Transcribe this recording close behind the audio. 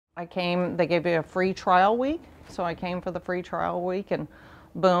They gave me a free trial week, so I came for the free trial week and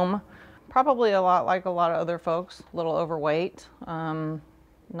boom. Probably a lot like a lot of other folks, a little overweight,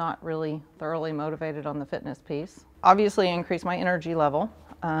 not really thoroughly motivated on the fitness piece. Obviously increased my energy level.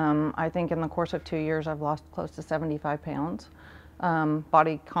 I think in the course of 2 years I've lost close to 75 pounds.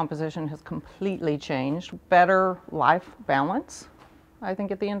 Body composition has completely changed. Better life balance, I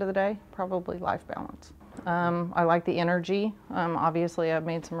think at the end of the day, probably life balance. I like the energy. Obviously I've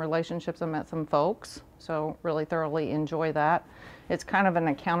made some relationships and met some folks, so really thoroughly enjoy that. It's kind of an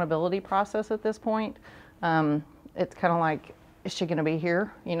accountability process at this point. It's kind of like, is she gonna be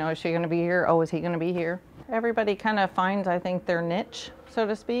here? You know, is she gonna be here? Oh, is he gonna be here? Everybody kind of finds, I think, their niche, so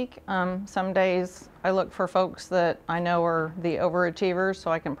to speak. Some days I look for folks that I know are the overachievers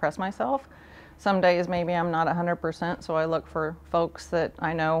so I can press myself. Some days maybe I'm not 100%, so I look for folks that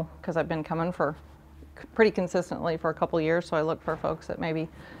I know, because I've been coming for pretty consistently for a couple years, so I look for folks that maybe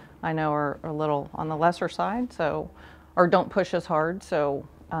I know are a little on the lesser side, so, or don't push as hard, so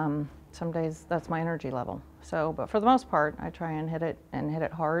some days that's my energy level. So, but for the most part, I try and hit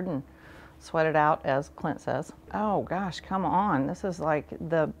it hard and sweat it out, as Clint says. Oh gosh, come on. This is like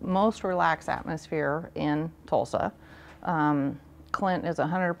the most relaxed atmosphere in Tulsa. Clint is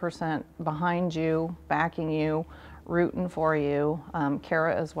 100% behind you, backing you, rooting for you.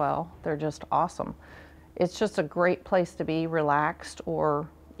 Kara as well. They're just awesome. It's just a great place to be, relaxed, or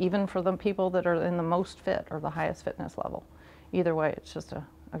even for the people that are in the most fit or the highest fitness level. Either way, it's just a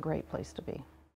great place to be.